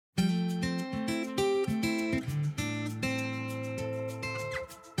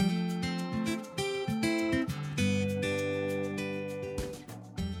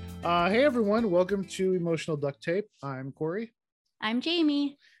Hey everyone, welcome to Emotional Duct Tape. I'm Corey. I'm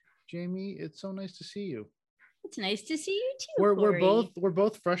Jamie. Jamie, it's so nice to see you. It's nice to see you too, We're Corey. we're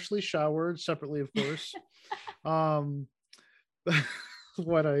both freshly showered, separately, of course. um,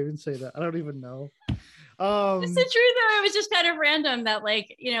 why did I even say that? I don't even know. It's the truth, though. It was just kind of random that,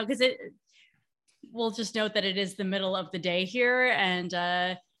 because we'll just note that it is the middle of the day here, and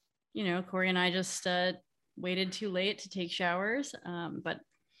Corey and I just waited too late to take showers, but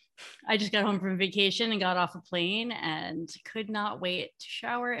I just got home from vacation and got off a plane and could not wait to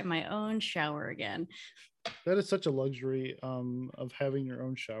shower in my own shower again. That is such a luxury of having your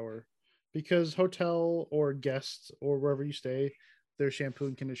own shower, because hotel or guests or wherever you stay, their shampoo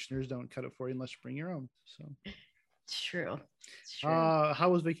and conditioners don't cut it for you unless you bring your own. So it's true. How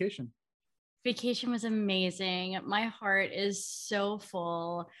was vacation? Vacation was amazing. My heart is so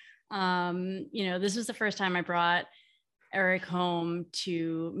full. This was the first time I brought Eric home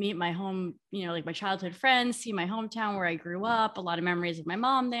to meet my home, like my childhood friends, see my hometown where I grew up, a lot of memories of my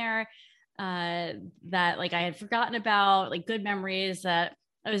mom there that like I had forgotten about, like good memories that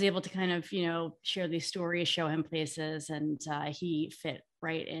I was able to kind of, share these stories, show him places, and he fit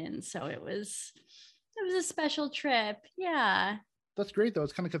right in. So it was a special trip. Yeah. That's great though.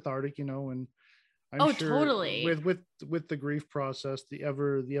 It's kind of cathartic, and I'm sure totally. with the grief process, the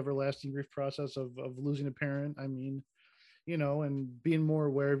everlasting grief process of losing a parent. I mean, and being more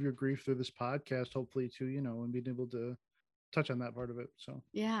aware of your grief through this podcast, hopefully too, and being able to touch on that part of it. So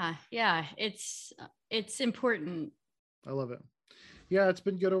yeah, it's important. I love it. Yeah, it's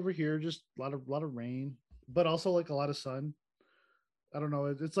been good over here. Just a lot of rain, but also like a lot of sun. I don't know.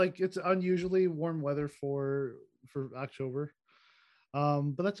 It's like it's unusually warm weather for October.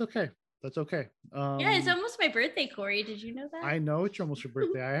 But that's okay. That's okay. Yeah, it's almost my birthday, Corey. Did you know that? I know it's almost your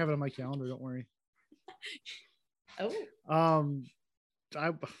birthday. I have it on my calendar. Don't worry. Oh.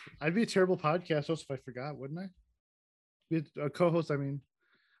 I'd be a terrible podcast host if I forgot, wouldn't I? Be a co-host. I mean,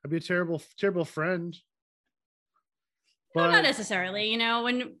 I'd be a terrible friend. But no, not necessarily.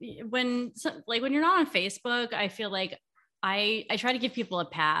 When you're not on Facebook, I feel like I try to give people a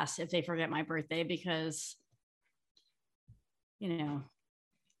pass if they forget my birthday because,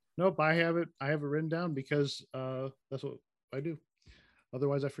 Nope, I have it written down because that's what I do.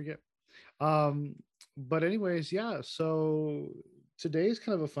 Otherwise, I forget. But anyways, yeah. So today is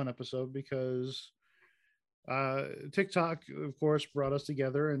kind of a fun episode because TikTok, of course, brought us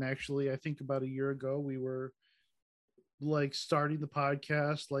together. And actually, I think about a year ago, we were like starting the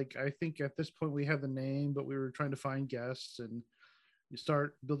podcast. Like, I think at this point we had the name, but we were trying to find guests and you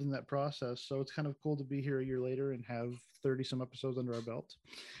start building that process. So it's kind of cool to be here a year later and have 30 some episodes under our belt.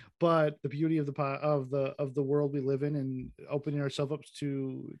 But the beauty of the world we live in and opening ourselves up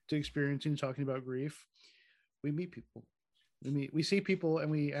to experiencing, talking about grief, we meet people. We see people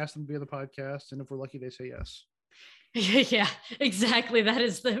and we ask them to be on the podcast, and if we're lucky, they say yes. Yeah, exactly. That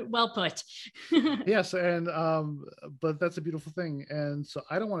is the well put. Yes, and but that's a beautiful thing. And so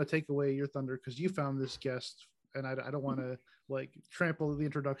I don't want to take away your thunder because you found this guest, and I don't want to like trample the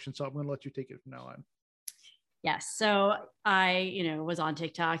introduction. So I'm going to let you take it from now on. Yes. So I, was on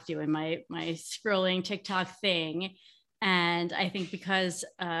TikTok doing my scrolling TikTok thing. And I think because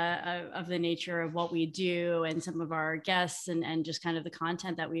of the nature of what we do and some of our guests and just kind of the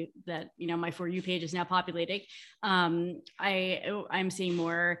content that my For You page is now populating, I'm seeing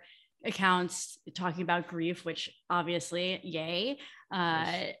more accounts talking about grief, which obviously, yay,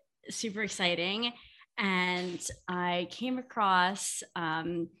 yes. Super exciting. And I came across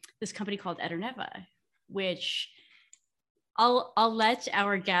this company called Eterneva, which I'll let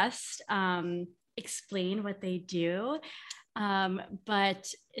our guest explain what they do. But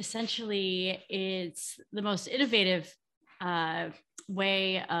essentially, it's the most innovative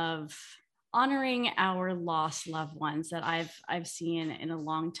way of honoring our lost loved ones that I've seen in a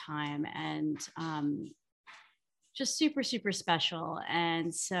long time, and just super, super special.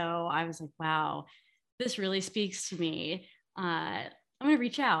 And so I was like, wow, this really speaks to me. I'm going to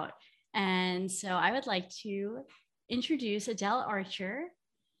reach out. And so I would like to introduce Adele Archer,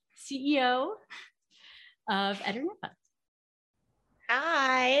 CEO of Eterneva.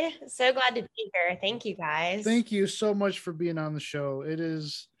 Hi, so glad to be here. Thank you, guys. Thank you so much for being on the show. It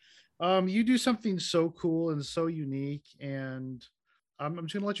is, you do something so cool and so unique, and I'm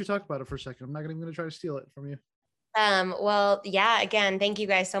just gonna let you talk about it for a second. I'm not even gonna try to steal it from you. Well, yeah, again, thank you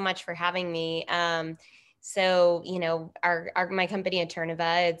guys so much for having me. So, my company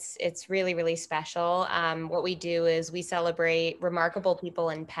Eterneva, it's really, really special. What we do is we celebrate remarkable people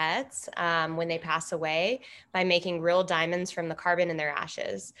and pets when they pass away by making real diamonds from the carbon in their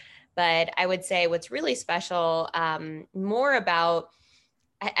ashes. But I would say what's really special, more about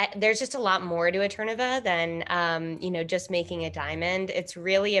there's just a lot more to Eterniva than, just making a diamond. It's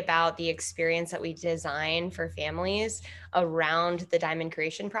really about the experience that we design for families around the diamond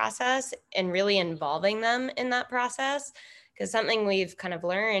creation process and really involving them in that process. Because something we've kind of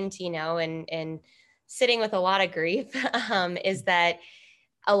learned, and sitting with a lot of grief, is that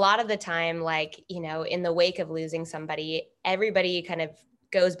a lot of the time, in the wake of losing somebody, everybody kind of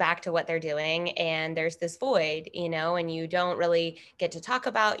goes back to what they're doing, and there's this void, and you don't really get to talk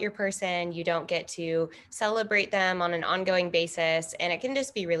about your person. You don't get to celebrate them on an ongoing basis, and it can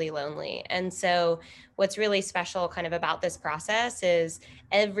just be really lonely. And so what's really special kind of about this process is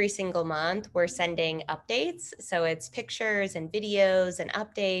every single month we're sending updates. So it's pictures and videos and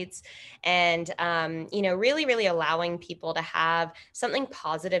updates, and really, really allowing people to have something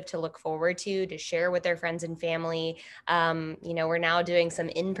positive to look forward to share with their friends and family. We're now doing some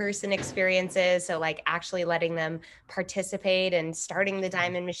in-person experiences, so actually letting them participate and starting the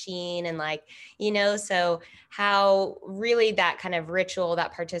diamond machine, and so how really that kind of ritual,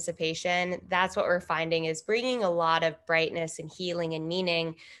 that participation, that's what we're finding is bringing a lot of brightness and healing and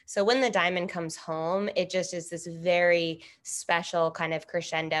meaning. So when the diamond comes home, it just is this very special kind of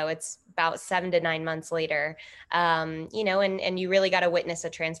crescendo. It's about 7 to 9 months later, and you really got to witness a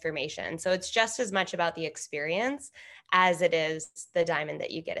transformation. So it's just as much about the experience as it is the diamond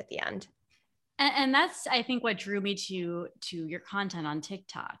that you get at the end. And that's, I think, what drew me to your content on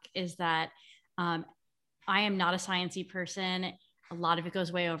TikTok is that I am not a sciencey person. A lot of it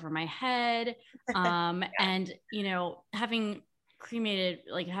goes way over my head. Yeah. And, having cremated,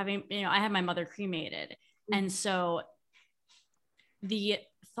 I had my mother cremated. Mm-hmm. And so the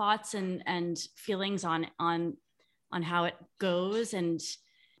thoughts and feelings on how it goes and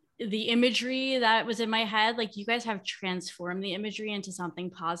the imagery that was in my head, you guys have transformed the imagery into something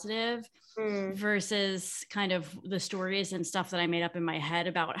positive versus kind of the stories and stuff that I made up in my head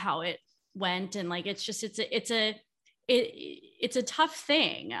about how it went. And it's a tough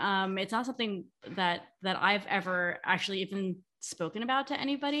thing. It's not something that I've ever actually even spoken about to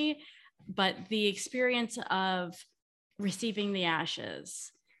anybody, but the experience of receiving the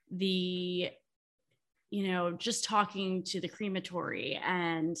ashes, just talking to the crematory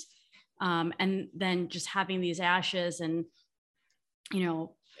and then just having these ashes, and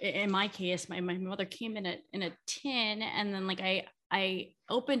in my case, my mother came in a tin, and then I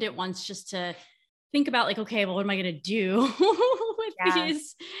opened it once just to think about okay, well, what am I gonna do with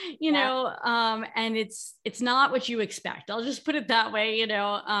these, and it's not what you expect. I'll just put it that way,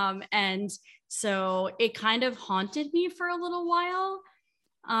 and so it kind of haunted me for a little while.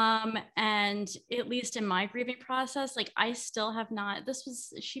 And at least in my grieving process, I still have not,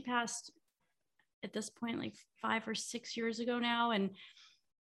 she passed at this point 5 or 6 years ago now, and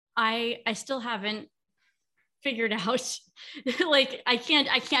I still haven't figured out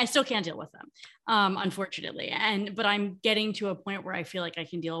I still can't deal with them, unfortunately, but I'm getting to a point where I feel like I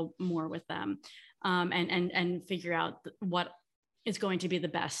can deal more with them, and figure out what is going to be the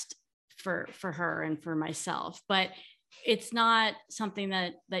best for her and for myself. But it's not something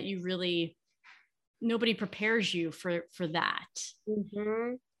that you really, nobody prepares you for that.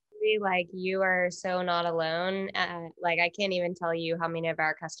 Mm-hmm. You are so not alone. I can't even tell you how many of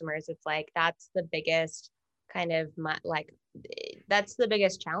our customers, it's that's the biggest kind of that's the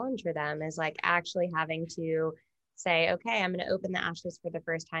biggest challenge for them, is actually having to say, okay, I'm going to open the ashes for the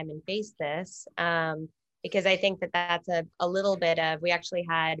first time and face this. Because I think that that's a little bit of, we actually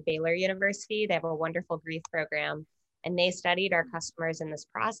had Baylor University, they have a wonderful grief program, and they studied our customers in this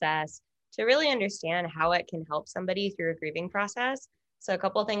process to really understand how it can help somebody through a grieving process. So a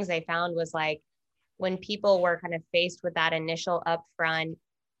couple of things they found was when people were kind of faced with that initial upfront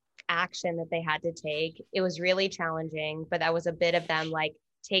action that they had to take, it was really challenging, but that was a bit of them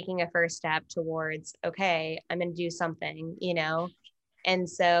taking a first step towards, okay, I'm going to do something, And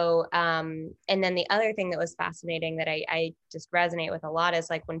so, and then the other thing that was fascinating that I just resonate with a lot is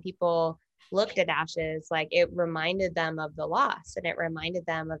when people looked at ashes, it reminded them of the loss, and it reminded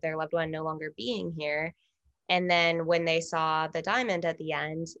them of their loved one no longer being here. And then when they saw the diamond at the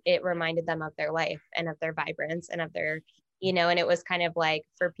end, it reminded them of their life and of their vibrance and of their, and it was kind of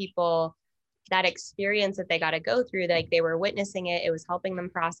for people, that experience that they got to go through, they were witnessing it, it was helping them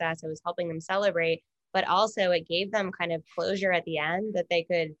process, it was helping them celebrate, but also it gave them kind of closure at the end that they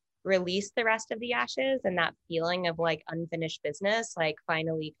could release the rest of the ashes, and that feeling of unfinished business,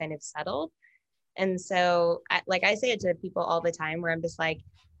 finally kind of settled. And so I say it to people all the time, where I'm just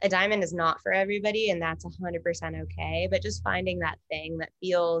a diamond is not for everybody, and that's 100% okay. But just finding that thing that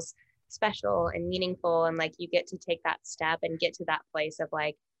feels special and meaningful, and you get to take that step and get to that place of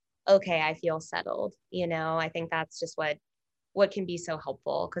okay, I feel settled. I think that's just what what can be so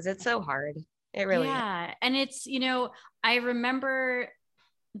helpful, because it's so hard. It really is. Yeah. And it's, I remember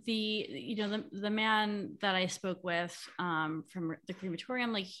the man that I spoke with from the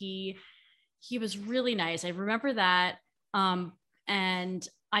crematorium, like he was really nice. I remember that. And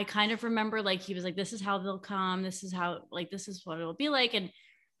I kind of remember like he was like, this is how they'll come, this is how, like, this is what it'll be like.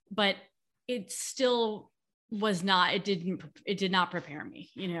 But it still was not, it did not prepare me,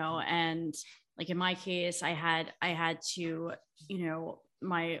 and like in my case, I had to,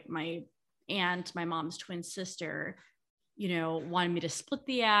 my aunt, my mom's twin sister, wanted me to split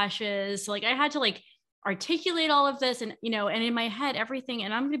the ashes. So, like, I had to like articulate all of this, and and in my head, everything,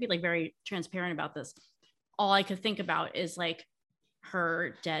 and I'm going to be like very transparent about this, all I could think about is like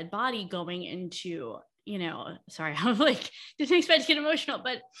her dead body going into, sorry, I'm like, didn't expect to get emotional,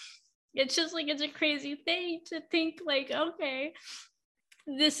 but it's just like, it's a crazy thing to think like, okay,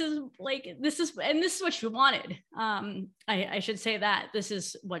 this is what she wanted. I should say that this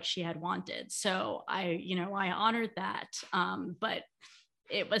is what she had wanted. So I honored that. But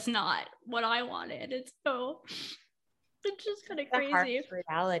it was not what I wanted. It's just kind of crazy. Harsh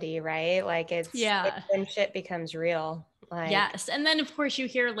reality, right? Like it's when shit becomes real. Like, yes. And then of course you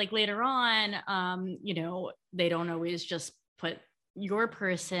hear like later on, they don't always just put your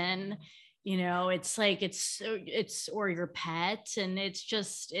person, it's like it's or your pet, and it's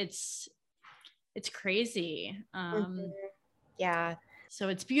just it's crazy. Yeah. So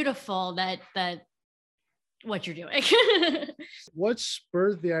it's beautiful that what you're doing. What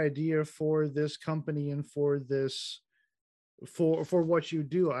spurred the idea for this company and for this for what you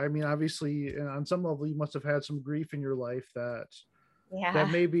do? I mean, obviously, on some level, you must have had some grief in your life that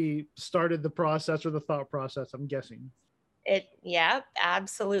maybe started the process or the thought process, I'm guessing.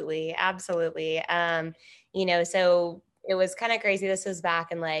 Absolutely. So it was kind of crazy. This was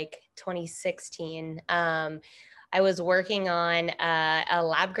back in like 2016. I was working on a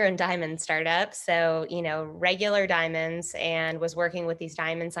lab grown diamond startup. So, regular diamonds, and was working with these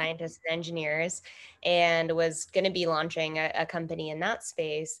diamond scientists and engineers, and was going to be launching a company in that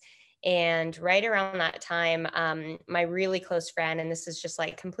space. And right around that time, my really close friend, and this is just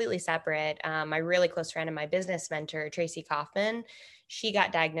like completely separate, my really close friend and my business mentor, Tracy Kaufman, she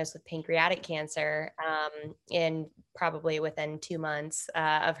got diagnosed with pancreatic cancer, in probably within 2 months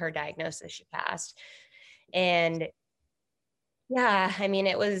of her diagnosis, she passed. And yeah, I mean,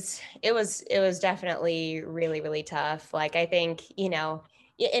 it was definitely really, really tough. Like, I think,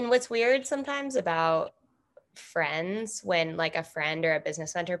 and what's weird sometimes about friends, when like a friend or a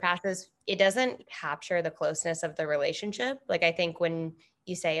business mentor passes, it doesn't capture the closeness of the relationship. Like, I think when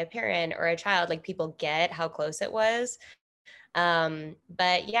you say a parent or a child, like, people get how close it was.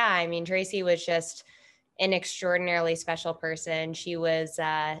 But yeah, I mean, Tracy was just an extraordinarily special person. She was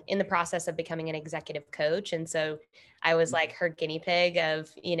in the process of becoming an executive coach. And so I was like her guinea pig of,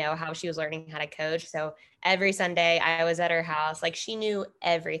 how she was learning how to coach. So every Sunday I was at her house, like, she knew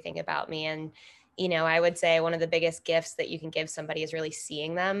everything about me. And, I would say one of the biggest gifts that you can give somebody is really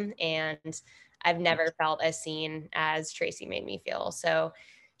seeing them. And I've never felt as seen as Tracy made me feel. So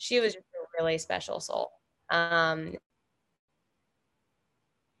she was just a really special soul.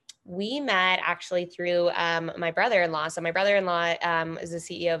 We met actually through my brother-in-law. So my brother-in-law is the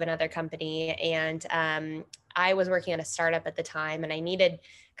CEO of another company, and I was working at a startup at the time, and I needed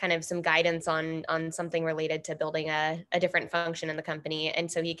kind of some guidance on something related to building a different function in the company.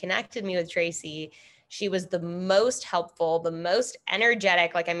 And so he connected me with Tracy. She was the most helpful, the most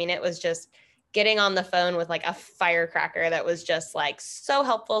energetic. Like, I mean, it was just getting on the phone with like a firecracker that was just like so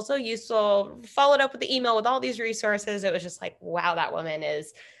helpful, so useful, followed up with the email with all these resources. It was just like, wow, that woman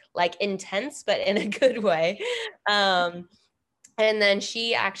is like intense, but in a good way. And then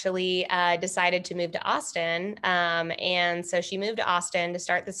she actually decided to move to Austin. And so she moved to Austin to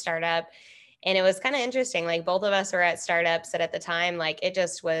start the startup. And it was kind of interesting. Like, both of us were at startups that at the time, like, it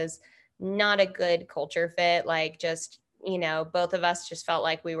just was not a good culture fit. Like, just, both of us just felt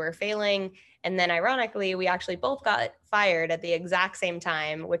like we were failing. And then ironically, we actually both got fired at the exact same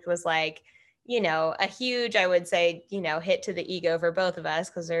time, which was like, a huge, I would say, hit to the ego for both of us,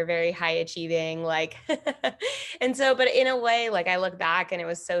 because they're very high achieving, like, and so, but in a way, like, I look back and it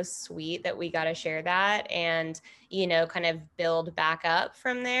was so sweet that we got to share that and, kind of build back up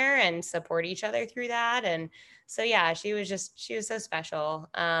from there and support each other through that. And so, yeah, she was so special.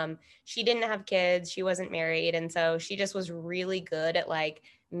 She didn't have kids, she wasn't married. And so she just was really good at like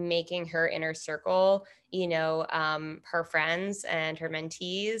making her inner circle, her friends and her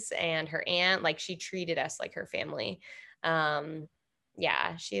mentees and her aunt, like, she treated us like her family.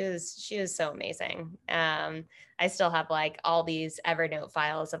 Yeah, she was so amazing. I still have like all these Evernote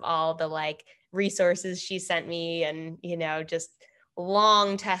files of all the like resources she sent me, and, just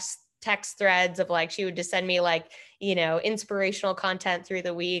long text threads of like, she would just send me like, inspirational content through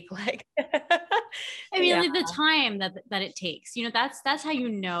the week. Like, I mean, like the time that it takes, that's how you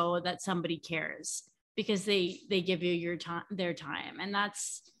know that somebody cares, because they give you their time, and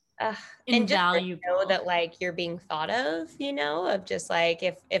that's and just invaluable. know that like you're being thought of, of just like,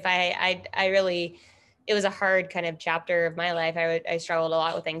 if I really, it was a hard kind of chapter of my life. I struggled a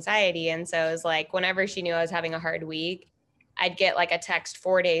lot with anxiety. And so it was like, whenever she knew I was having a hard week, I'd get like a text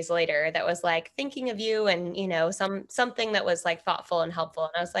 4 days later that was like, thinking of you, and, something that was like thoughtful and helpful.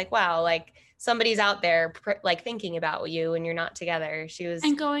 And I was like, wow, like somebody's out there like thinking about you, and you're not together. She was,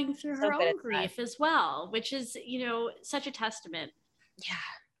 and going through her own grief as well, which is, such a testament. Yeah,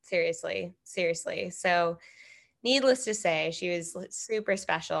 seriously. So needless to say, she was super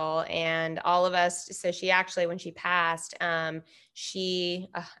special, and all of us. So she actually, when she passed, I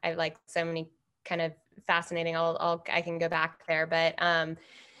have like so many kind of fascinating. I can go back there, but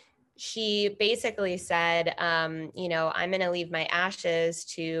she basically said, I'm going to leave my ashes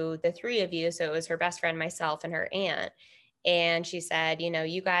to the three of you. So it was her best friend, myself, and her aunt. And she said,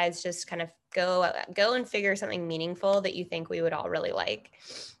 you guys just kind of go and figure something meaningful that you think we would all really like.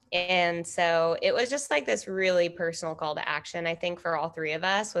 And so it was just like this really personal call to action, I think, for all three of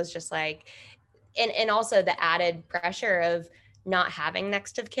us, was just like, and also the added pressure of not having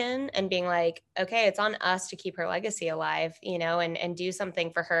next of kin, and being like, okay, it's on us to keep her legacy alive, and do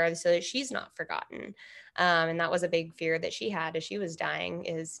something for her so that she's not forgotten. And that was a big fear that she had as she was dying,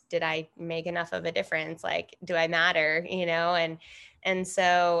 is, did I make enough of a difference? Like, do I matter? And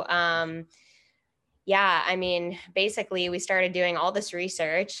so, yeah, I mean, basically we started doing all this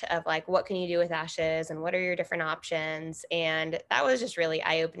research of like, what can you do with ashes, and what are your different options? And that was just really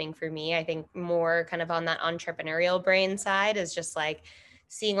eye-opening for me. I think more kind of on that entrepreneurial brain side, is just like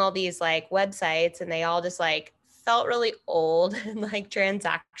seeing all these like websites, and they all just like felt really old and like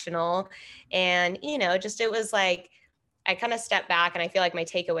transactional. And, just, it was like, I kind of stepped back, and I feel like my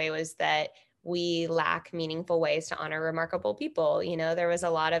takeaway was that we lack meaningful ways to honor remarkable people. There was a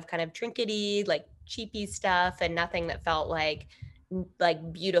lot of kind of trinkety, like cheapy stuff, and nothing that felt like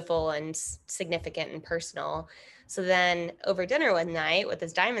beautiful and significant and personal. So then over dinner one night with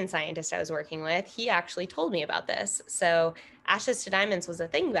this diamond scientist I was working with, he actually told me about this. So ashes to diamonds was a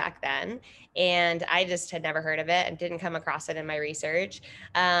thing back then, and I just had never heard of it and didn't come across it in my research.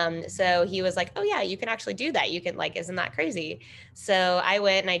 So he was like, oh yeah, you can actually do that. You can, like, isn't that crazy? So I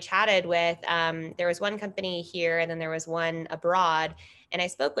went and I chatted with, there was one company here, and then there was one abroad, and I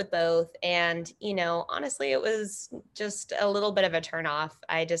spoke with both. And, honestly, it was just a little bit of a turnoff.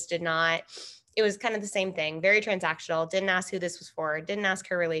 I just did not, it was kind of the same thing, very transactional, didn't ask who this was for, didn't ask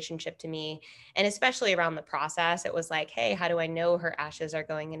her relationship to me. And especially around the process, it was like, hey, how do I know her ashes are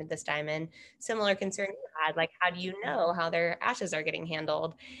going into this diamond? Similar concern you had, like, how do you know how their ashes are getting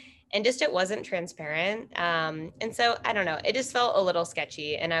handled? And just, it wasn't transparent. And so I don't know, it just felt a little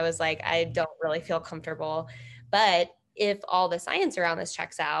sketchy. And I was like, I don't really feel comfortable. But if all the science around this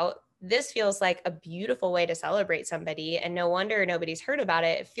checks out, this feels like a beautiful way to celebrate somebody. And no wonder nobody's heard about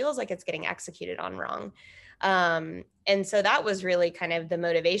it. It feels like it's getting executed on wrong. And so that was really kind of the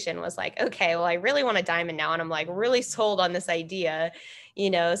motivation, was like, okay, well, I really want a diamond now. And I'm like really sold on this idea,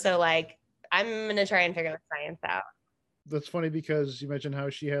 so like, I'm going to try and figure the science out. That's funny, because you mentioned how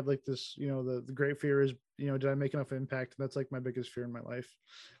she had like this, the great fear is, did I make enough impact? And that's like my biggest fear in my life.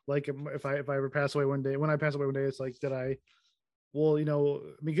 Like, if I ever pass away one day, when I pass away one day, it's like, did I, well,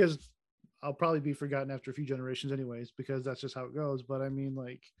 because I'll probably be forgotten after a few generations anyways, because that's just how it goes. But I mean,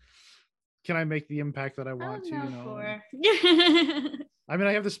 like, can I make the impact that I want to, I mean,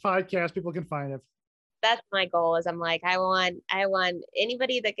 I have this podcast, people can find it. That's my goal, is I'm like, I want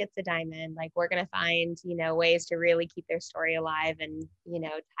anybody that gets a diamond, like, we're going to find, ways to really keep their story alive, and,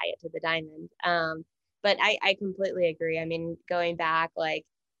 tie it to the diamond. But I completely agree. I mean, going back, like,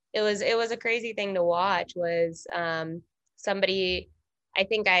 it was a crazy thing to watch, was somebody, I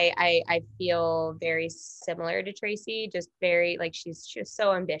think I feel very similar to Tracy, just very, like, she's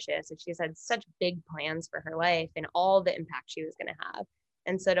so ambitious, and she's had such big plans for her life and all the impact she was going to have.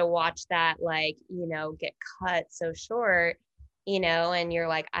 And so to watch that, like, get cut so short, and you're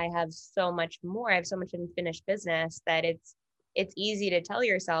like, I have so much more, I have so much unfinished business, that it's easy to tell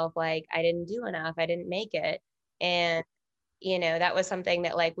yourself, like, I didn't do enough, I didn't make it. And, that was something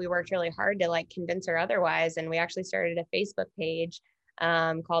that, like, we worked really hard to, like, convince her otherwise. And we actually started a Facebook page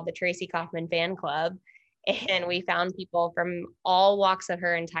called the Tracy Kaufman Fan Club. And we found people from all walks of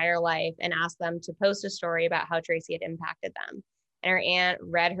her entire life and asked them to post a story about how Tracy had impacted them. And her aunt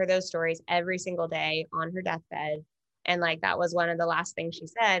read her those stories every single day on her deathbed. And, like, that was one of the last things she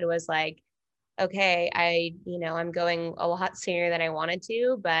said, was like, okay, I'm going a lot sooner than I wanted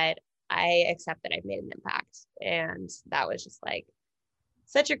to, but I accept that I've made an impact. And that was just like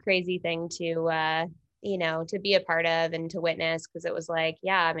such a crazy thing to be a part of and to witness. Cause it was like,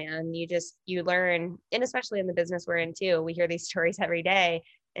 yeah, man, you learn. And especially in the business we're in too, we hear these stories every day.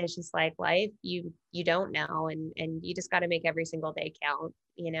 And it's just like life, you don't know. And you just got to make every single day count.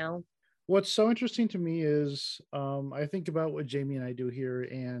 What's so interesting to me is I think about what Jamie and I do here,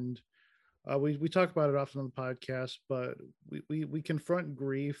 and we talk about it often on the podcast, but we confront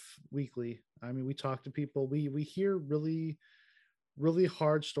grief weekly. I mean, we talk to people, we hear really really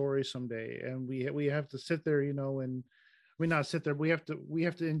hard stories someday, and we have to sit there, and I mean not sit there. We have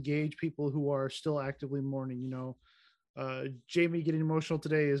to engage people who are still actively mourning. Jamie getting emotional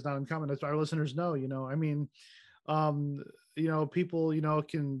today is not uncommon. That's our listeners know. I mean, um people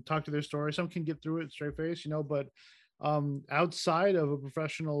can talk to their story, some can get through it straight face, but outside of a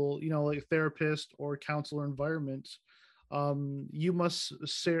professional, like therapist or counselor environment, you must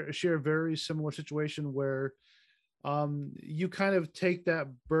share a very similar situation where you kind of take that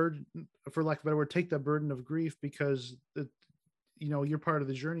burden, for lack of a better word, take that burden of grief, because you're part of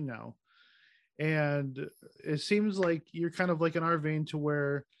the journey now. And it seems like you're kind of like in our vein, to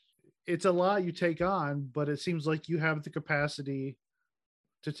where it's a lot you take on, but it seems like you have the capacity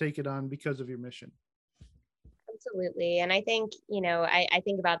to take it on because of your mission. Absolutely. And I think, I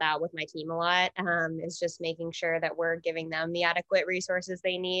think about that with my team a lot, is just making sure that we're giving them the adequate resources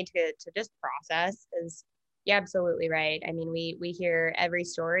they need to just process. Because you're absolutely right. I mean, we hear every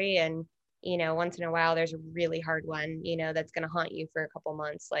story, and, once in a while there's a really hard one, that's going to haunt you for a couple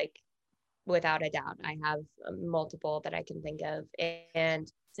months. Like, without a doubt, I have multiple that I can think of.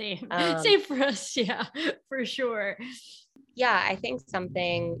 And same for us. Yeah, for sure. Yeah, I think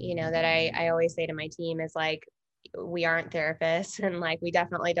something, that I always say to my team is like, we aren't therapists, and like we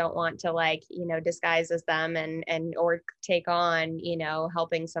definitely don't want to like, disguise as them and or take on,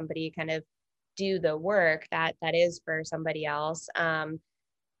 helping somebody kind of do the work that is for somebody else.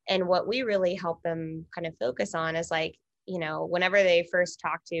 And what we really help them kind of focus on is like, whenever they first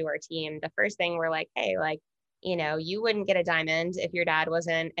talk to our team, the first thing we're like, hey, like, you wouldn't get a diamond if your dad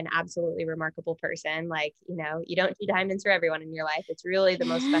wasn't an absolutely remarkable person. Like, you don't do diamonds for everyone in your life. It's really the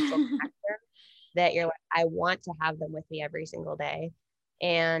most special connection that you're like, I want to have them with me every single day.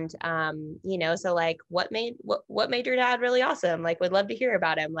 And so like what made your dad really awesome? Like, would love to hear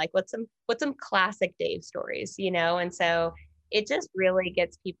about him. Like, what's some classic Dave stories, And so it just really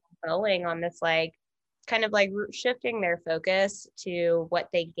gets people going on this, like, kind of like shifting their focus to what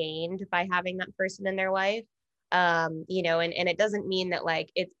they gained by having that person in their life. And it doesn't mean that like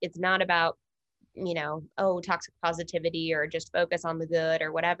it's not about, toxic positivity or just focus on the good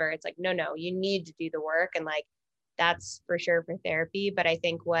or whatever. It's like, no, you need to do the work. And like, that's for sure for therapy. But I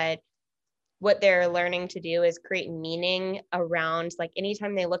think what they're learning to do is create meaning around, like,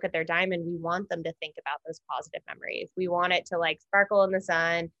 anytime they look at their diamond, we want them to think about those positive memories. We want it to like sparkle in the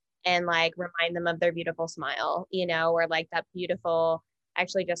sun and like remind them of their beautiful smile, or like that beautiful,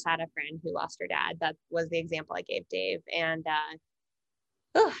 actually just had a friend who lost her dad. That was the example I gave Dave. And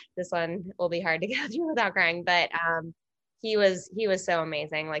this one will be hard to get through without crying, but he was so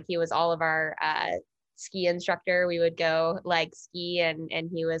amazing. Like, he was all of our ski instructor. We would go like ski,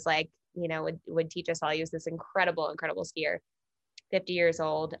 and he was like, would teach us all. He was this incredible skier, 50 years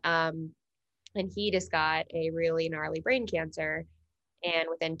old. And he just got a really gnarly brain cancer. And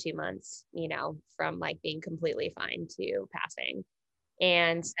within 2 months, from like being completely fine to passing.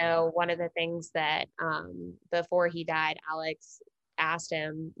 And so one of the things that before he died, Alex asked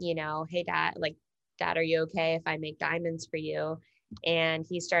him, hey, dad, are you okay if I make diamonds for you? And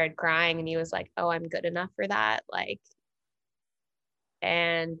he started crying, and he was like, oh, I'm good enough for that. Like,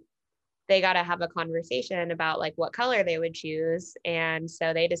 and they got to have a conversation about like what color they would choose. And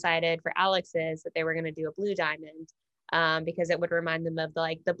so they decided for Alex's that they were going to do a blue diamond, because it would remind them of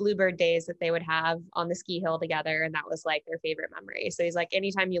the bluebird days that they would have on the ski hill together. And that was like their favorite memory. So he's like,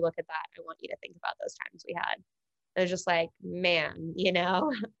 anytime you look at that, I want you to think about those times we had. It was just like, man,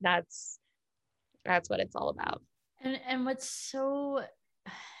 that's what it's all about. And what's so,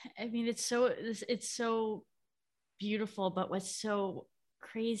 I mean, it's so beautiful, but what's so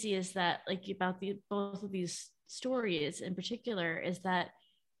crazy is that, like, about both of these stories in particular, is that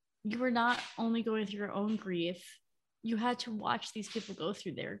you were not only going through your own grief, you had to watch these people go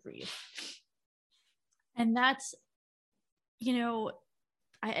through their grief. And that's,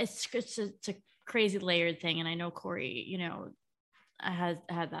 it's a crazy layered thing. And I know Corey, I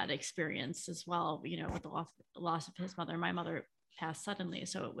had that experience as well, with the loss of his mother. My mother passed suddenly,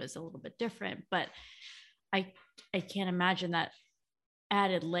 so it was a little bit different, but I can't imagine that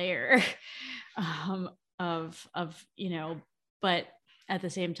added layer of but at the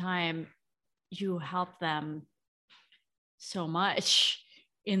same time, you help them so much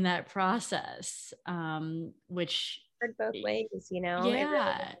in that process, which both ways,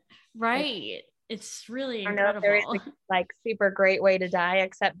 yeah, right. It's really I don't know if there is incredible. like super great way to die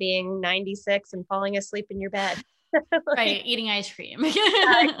except being 96 and falling asleep in your bed. Right, eating ice cream.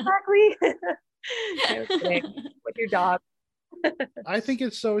 Yeah, exactly. No kidding. With your dog. I think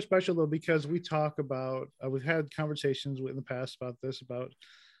it's so special though, because we talk about, we've had conversations in the past about this, about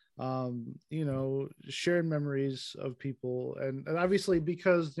sharing memories of people, and obviously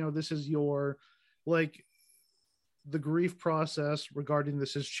because this is your, like, the grief process regarding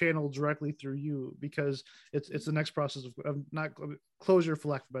this is channeled directly through you, because it's the next process of not closure, for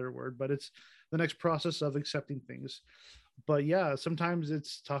lack of a better word, but it's the next process of accepting things. But yeah, sometimes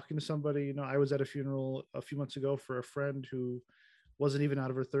it's talking to somebody. I was at a funeral a few months ago for a friend who wasn't even out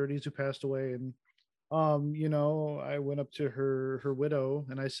of her 30s, who passed away. And I went up to her widow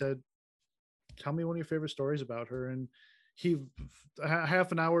and I said, tell me one of your favorite stories about her. And he,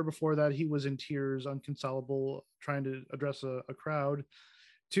 half an hour before that, he was in tears, inconsolable, trying to address a crowd,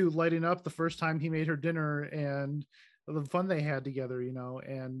 to lighting up the first time he made her dinner and the fun they had together.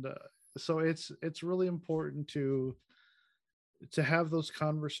 And so it's really important to have those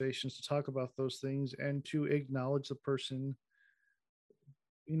conversations, to talk about those things, and to acknowledge the person,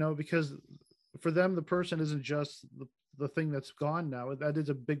 because for them, the person isn't just the thing that's gone now. That is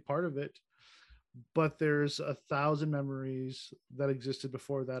a big part of it, but there's 1,000 memories that existed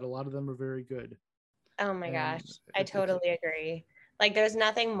before that. A lot of them are very good. Oh my And gosh, I totally agree. Like there's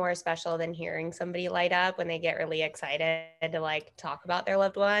nothing more special than hearing somebody light up when they get really excited to like talk about their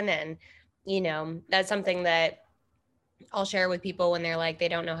loved one. And, that's something that I'll share with people when they're like, they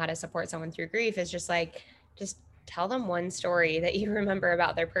don't know how to support someone through grief, is just like, just tell them one story that you remember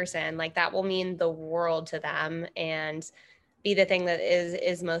about their person. Like that will mean the world to them and be the thing that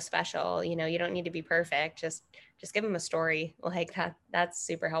is most special. You don't need to be perfect. Just give them a story like that. That's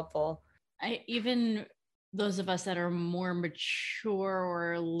super helpful. Even those of us that are more mature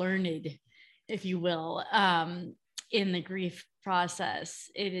or learned, if you will, in the grief process,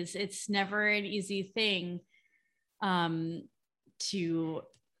 it's never an easy thing to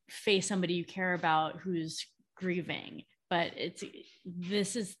face somebody you care about who's grieving. But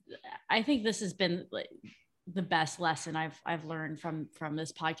I think this has been like the best lesson I've learned from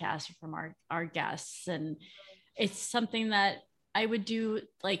this podcast, from our guests. And it's something that I would do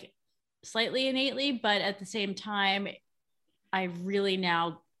like slightly innately, but at the same time, I really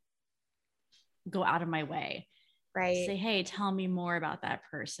now go out of my way, right? Say, hey, tell me more about that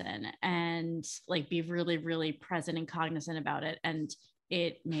person, and like be really, really present and cognizant about it. And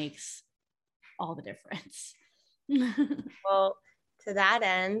it makes all the difference. Well, to that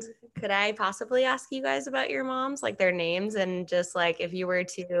end, could I possibly ask you guys about your moms, like their names, and just like if you were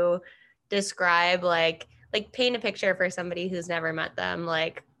to describe like paint a picture for somebody who's never met them,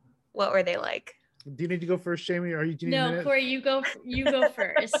 like what were they like? Do you need to go first, Jamie? Or do you need a minute? Corey, you go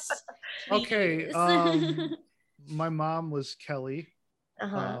first. Okay. My mom was Kelly.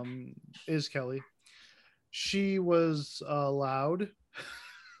 Uh-huh. Is Kelly. She was loud.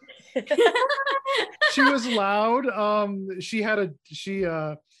 She was loud.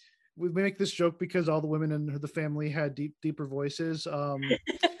 We make this joke because all the women in the family had deeper voices.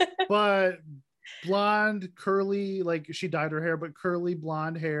 But blonde, curly, like she dyed her hair, but curly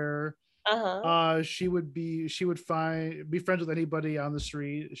blonde hair. Uh-huh. She would be friends with anybody on the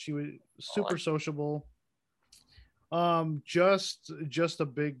street. She was super sociable. Just a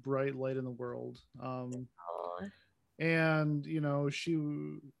big bright light in the world. And she,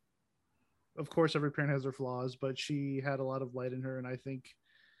 of course, every parent has their flaws, but she had a lot of light in her. And I think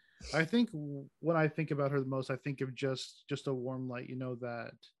when I think about her the most, I think of just a warm light,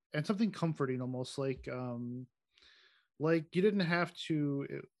 that, and something comforting, almost like you didn't have to.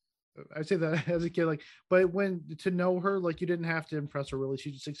 I say that as a kid, like, but when to know her, like, you didn't have to impress her really.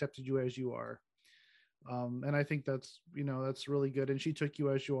 She just accepted you as you are. And I think that's really good. And she took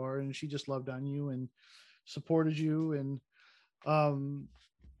you as you are, and she just loved on you and supported you, and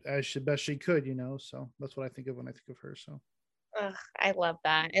as best she could, so that's what I think of when I think of her. So I love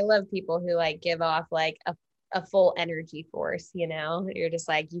that. I love people who like give off like a full energy force, you're just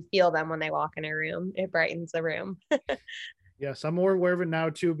like, you feel them when they walk in a room. It brightens the room. Yes, I'm more aware of it now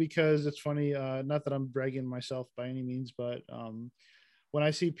too, because it's funny, not that I'm bragging myself by any means, but when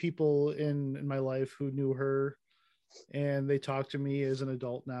I see people in my life who knew her and they talk to me as an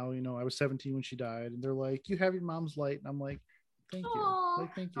adult now, I was 17 when she died, and they're like, you have your mom's light. And I'm like, thank you. Aw.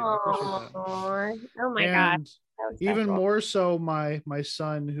 Like, thank you. I appreciate that. Oh my God. And That was even special. more so, my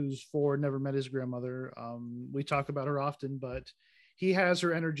son, who's 4, never met his grandmother. We talk about her often, but he has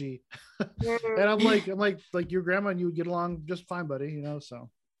her energy. And I'm like, your grandma and you would get along just fine, buddy. You know, so.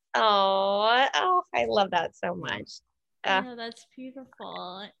 Oh, I love that so much. Yeah, that's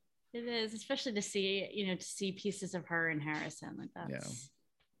beautiful. It is, especially to see pieces of her and Harrison. Like, that's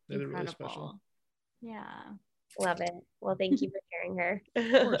They're incredible. really special. Yeah. Love it. Well, thank you for sharing her.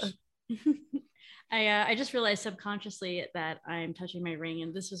 Of course. I just realized subconsciously that I'm touching my ring,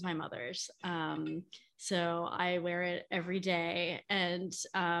 and this was my mother's. So I wear it every day, and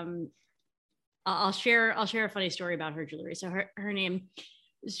I'll share a funny story about her jewelry. So her name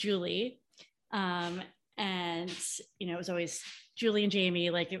is Julie, and it was always Julie and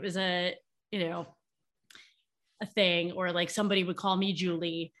Jamie. Like, it was a thing, or like somebody would call me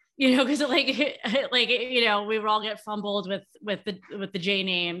Julie. Because we would all get fumbled with the J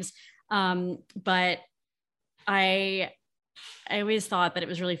names. But I always thought that it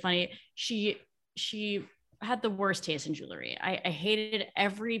was really funny. She had the worst taste in jewelry. I hated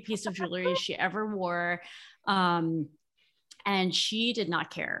every piece of jewelry she ever wore. And she did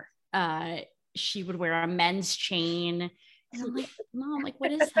not care. She would wear a men's chain. And I'm like, Mom, like,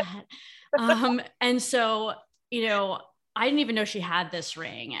 what is that? And so, I didn't even know she had this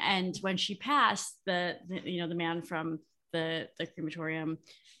ring. And when she passed, the man from the crematorium,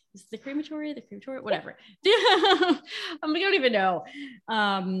 is the crematorium, whatever. I don't even know.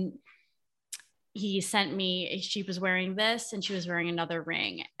 He sent me, she was wearing this and she was wearing another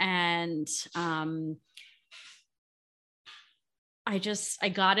ring. And I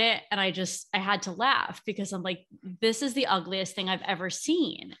got it, and I had to laugh, because I'm like, this is the ugliest thing I've ever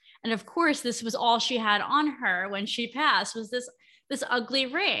seen. And of course, this was all she had on her when she passed, was this ugly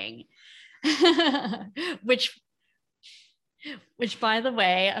ring. which by the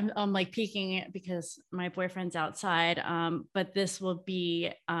way, I'm like peeking because my boyfriend's outside. But this will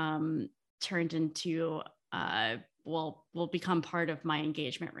be turned into will become part of my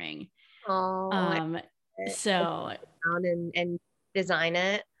engagement ring. So and design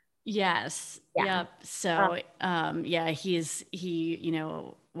it. Yes. Yeah. Yep. So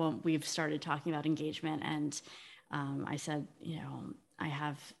when we've started talking about engagement, and I said, I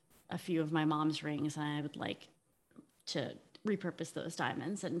have a few of my mom's rings, and I would like to repurpose those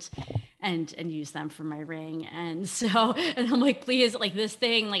diamonds and use them for my ring. And so, and I'm like, please, like, this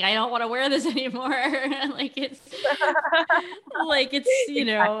thing, like, I don't want to wear this anymore. Like, it's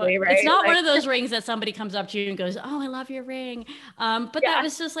Exactly, right? it's not one of those rings that somebody comes up to you and goes, oh, I love your ring. But that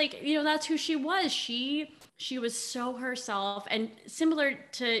was just like, that's who she was. She was so herself, and similar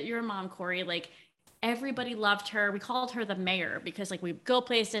to your mom, Corey, like, everybody loved her. We called her the mayor, because like we go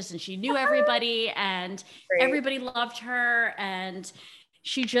places and she knew everybody, and everybody loved her. And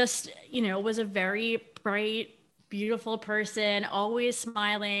she just, was a very bright, beautiful person, always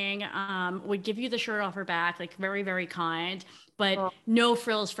smiling, would give you the shirt off her back, like very, very kind, but no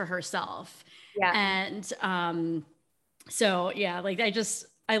frills for herself. Yeah. And so yeah, like I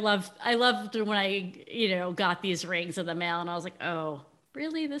loved when I, got these rings in the mail, and I was like, oh,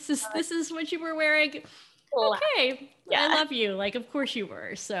 really? This is what you were wearing? Okay. Yeah. I love you. Like, of course you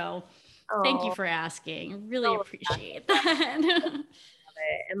were. So thank you for asking. Really appreciate that.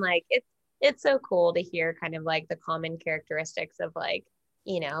 And like, it's so cool to hear kind of like the common characteristics of, like,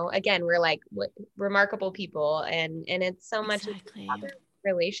 again, we're like remarkable people, and it's so much about their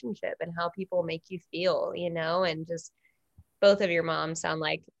relationship and how people make you feel, and just both of your moms sound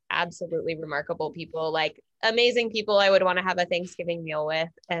like absolutely remarkable people, like amazing people I would want to have a Thanksgiving meal with.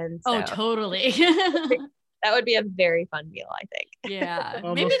 And so, totally. That would be a very fun meal, I think. Yeah.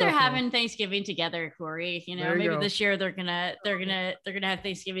 Maybe they're having Thanksgiving together, Corey. Maybe this year they're gonna have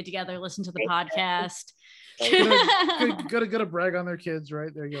Thanksgiving together, listen to the podcast. Gotta brag on their kids,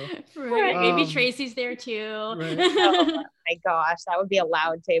 right? There you go. Right. Maybe Tracy's there too. Right. Oh my gosh, that would be a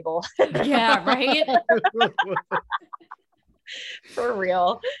loud table. Yeah, right. For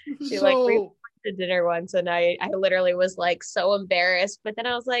real. We went to dinner once, and I literally was like so embarrassed, but then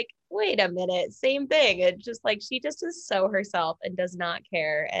I was like, wait a minute, same thing. It's just like, she just is so herself and does not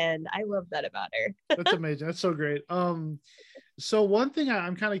care, and I love that about her. That's amazing. That's so great. So one thing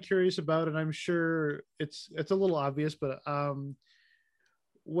I'm kind of curious about, and I'm sure it's a little obvious, but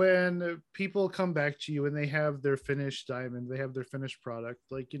when people come back to you and they have their finished diamond, they have their finished product,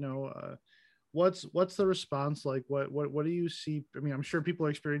 like, what's the response like? What do you see? I mean, I'm sure people are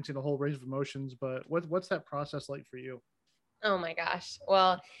experiencing a whole range of emotions, but what's that process like for you? Oh my gosh.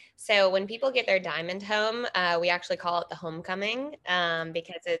 Well, so when people get their diamond home, we actually call it the homecoming,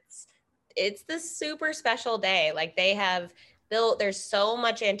 because it's the super special day. Like, they have built, there's so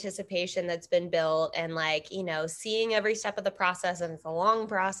much anticipation that's been built, and like, you know, seeing every step of the process, and it's a long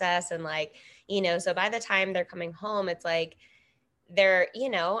process, and like, you know, so by the time they're coming home, it's like they're, you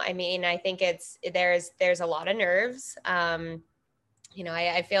know, I mean, I think there's a lot of nerves. You know,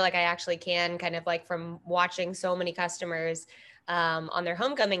 I feel like I actually can kind of like, from watching so many customers on their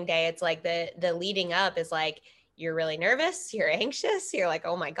homecoming day, it's like the leading up is like, you're really nervous, you're anxious, you're like,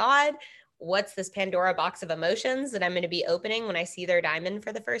 oh my God, what's this Pandora box of emotions that I'm going to be opening when I see their diamond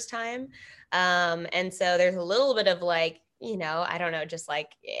for the first time? And so there's a little bit of like, you know, I don't know, just like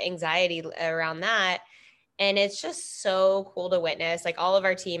anxiety around that. And it's just so cool to witness. Like, all of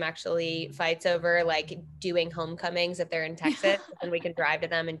our team actually fights over like doing homecomings if they're in Texas, and we can drive to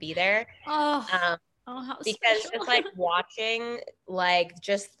them and be there. Oh, Um, how because special. just like watching like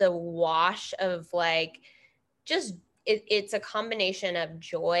just the wash of like, just it's a combination of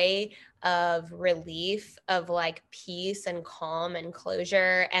joy, of relief, of like peace and calm and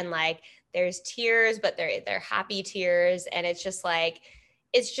closure, and like there's tears, but they're happy tears, and it's just like,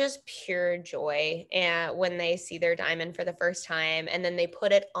 it's just pure joy. And when they see their diamond for the first time, and then they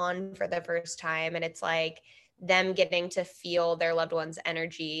put it on for the first time, and it's like them getting to feel their loved one's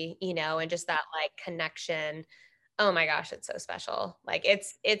energy, you know, and just that like connection. Oh my gosh, it's so special. Like,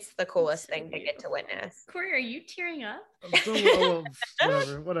 it's the coolest So thing to get to beautiful. witness. Corey, are you tearing up? Oh,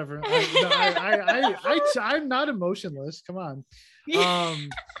 well, whatever. I'm not emotionless. Come on.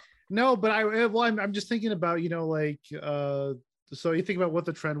 No, but I'm just thinking about, you know, like, so you think about what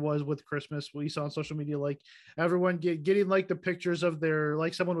the trend was with Christmas, we saw on social media, like everyone getting like the pictures of their,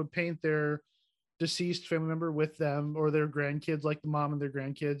 like someone would paint their deceased family member with them, or their grandkids, like the mom and their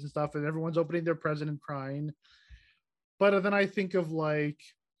grandkids and stuff, and everyone's opening their present and crying. But then I think of like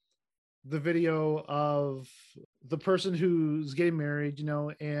the video of the person who's getting married, you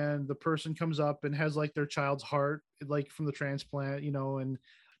know, and the person comes up and has like their child's heart, like from the transplant, you know, and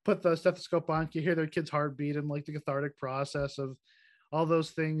put the stethoscope on, you hear their kid's heartbeat, and like the cathartic process of all those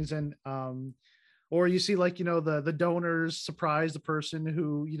things. And or you see, like, you know, the donors surprise the person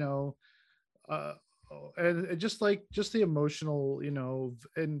who, you know, uh and just like, just the emotional, you know,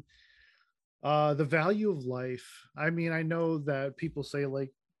 and the value of life. I mean, I know that people say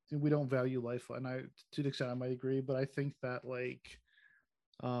like we don't value life, and I, to an extent, I might agree, but I think that like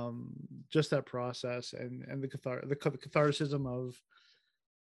just that process, and the catharticism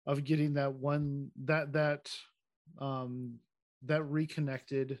of getting that one, that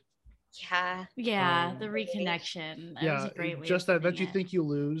reconnected, Yeah, the Totally. reconnection. That was yeah, a great way just of that putting you it. think you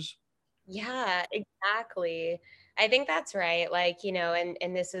lose. Yeah, exactly. I think that's right. Like, you know,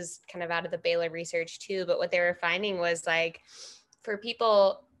 and this is kind of out of the Baylor research too, but what they were finding was like, for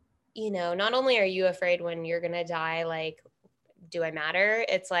people, you know, not only are you afraid when you're going to die, like, do I matter?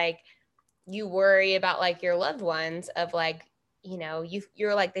 It's like you worry about like your loved ones, of like, you know,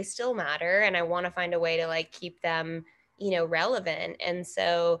 you're like, they still matter, and I want to find a way to like keep them, you know, relevant. And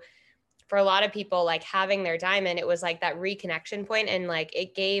so for a lot of people, like having their diamond, it was like that reconnection point, and like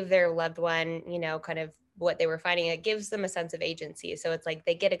it gave their loved one, you know, kind of what they were finding, it gives them a sense of agency. So it's like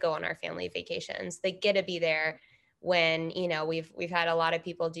they get to go on our family vacations, they get to be there when, you know, we've had a lot of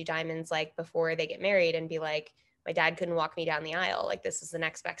people do diamonds like before they get married and be like, my dad couldn't walk me down the aisle, like this is the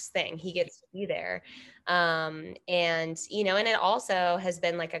next best thing, he gets to be there. And you know, and it also has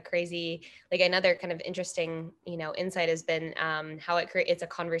been like a crazy, like another kind of interesting, you know, insight has been how it's a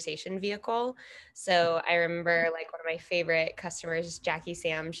conversation vehicle. So I remember like one of my favorite customers, Jackie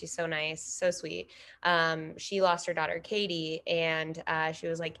Sam, she's so nice, so sweet. She lost her daughter Katie, and she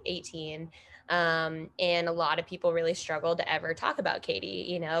was like 18. And a lot of people really struggled to ever talk about Katie,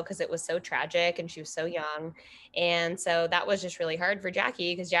 you know, because it was so tragic and she was so young. And so that was just really hard for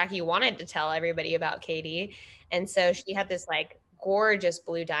Jackie, because Jackie wanted to tell everybody about Katie. And so she had this like gorgeous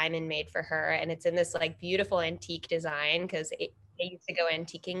blue diamond made for her. And it's in this like beautiful antique design, because they used to go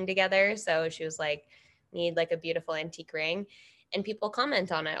antiquing together. So she was like, need like a beautiful antique ring. And people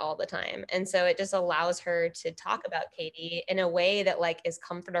comment on it all the time. And so it just allows her to talk about Katie in a way that like is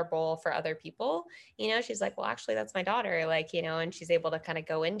comfortable for other people. You know, she's like, well, actually, that's my daughter. Like, you know, and she's able to kind of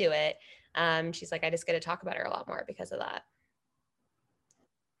go into it. She's like, I just get to talk about her a lot more because of that.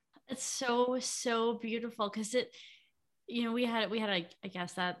 It's so beautiful, because it, you know, we had I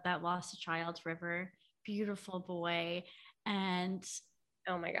guess that lost a child, River, beautiful boy. And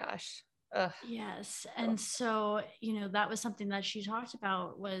Oh my gosh. Ugh. yes, and so, you know, that was something that she talked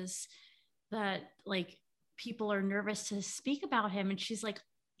about, was that like people are nervous to speak about him, and she's like,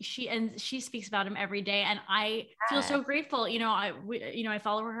 she speaks about him every day, and I feel Yeah. so grateful. You know, I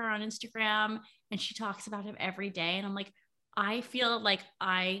follow her on Instagram, and she talks about him every day, and I'm like, I feel like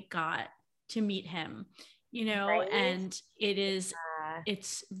I got to meet him. you know, Right? and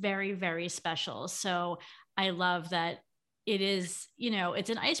it's very, very special. So I love that it is, you know, it's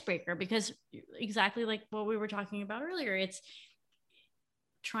an icebreaker, because exactly like what we were talking about earlier, it's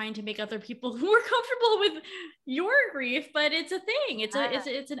trying to make other people more comfortable with your grief, but it's a thing. It's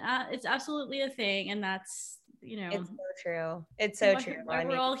absolutely a thing. And that's, you know, it's so true. It's so true. Why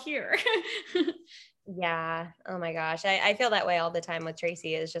we're all here. Yeah. Oh my gosh. I feel that way all the time with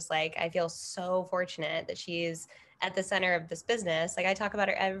Tracy. Is just like, I feel so fortunate that she's at the center of this business. Like, I talk about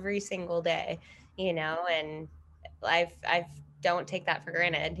her every single day, you know, and I don't take that for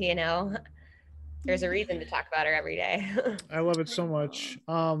granted, you know. There's a reason to talk about her every day. I love it so much.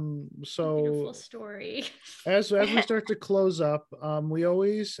 So beautiful story. as we start to close up, we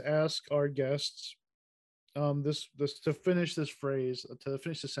always ask our guests this to finish this phrase, to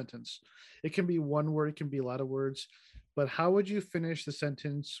finish the sentence. It can be one word, it can be a lot of words, but how would you finish the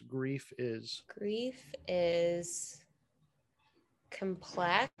sentence? Grief is. Grief is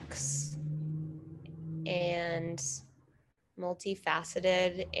complex and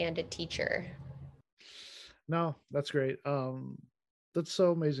multifaceted and a teacher. No, that's great. That's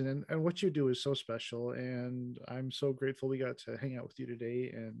so amazing, and what you do is so special, and I'm so grateful we got to hang out with you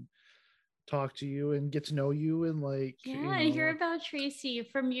today and talk to you and get to know you, and like, and hear about Tracy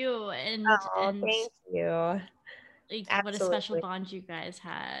from you, and thank you. Like, what a special bond you guys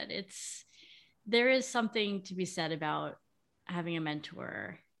had. There is something to be said about having a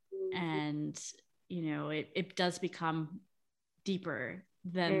mentor, and you know, it does become deeper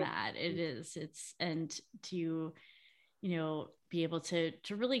than that. And to, you know, be able to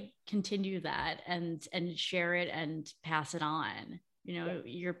really continue that and share it and pass it on, you know,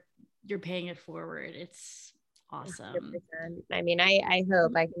 you're paying it forward. It's awesome. 100%. I mean, I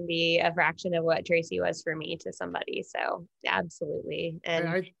hope I can be a fraction of what Tracy was for me to somebody. So absolutely. And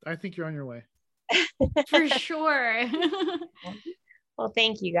I think you're on your way. For sure. Well,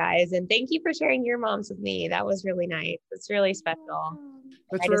 thank you guys. And thank you for sharing your moms with me. That was really nice. It's really special.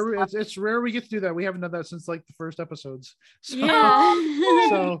 It's rare we get to do that. We haven't done that since like the first episodes. So, yeah.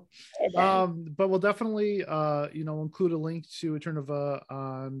 So but we'll definitely you know, include a link to Eternova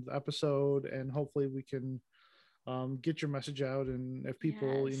on the episode, and hopefully we can get your message out, and if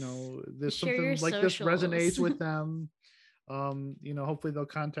people, you know, there's something like this resonates with them, you know, hopefully they'll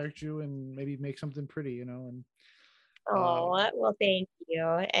contact you and maybe make something pretty, you know. And well, thank you.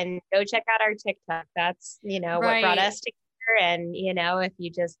 And go check out our TikTok. That's, you know, what brought us together. And, you know, if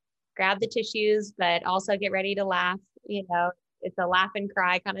you just grab the tissues, but also get ready to laugh, you know, it's a laugh and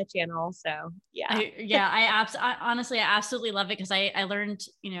cry kind of channel. So yeah. I honestly, I absolutely love it, because I learned,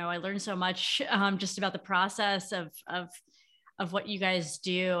 you know, I learned so much just about the process of what you guys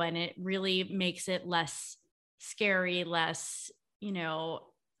do. And it really makes it less scary, less, you know,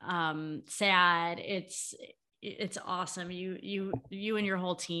 sad. It's awesome. You and your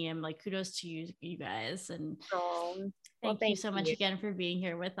whole team, like, kudos to you guys. And thank you so much again for being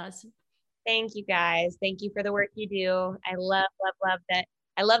here with us. Thank you guys. Thank you for the work you do. I love that.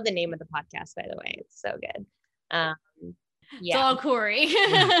 I love the name of the podcast, by the way. It's so good. Yeah. It's all Corey.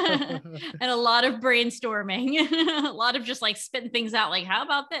 And a lot of brainstorming, a lot of just like spitting things out, like, how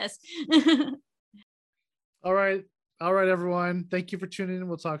about this? All right, everyone. Thank you for tuning in.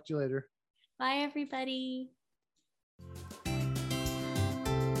 We'll talk to you later. Bye, everybody.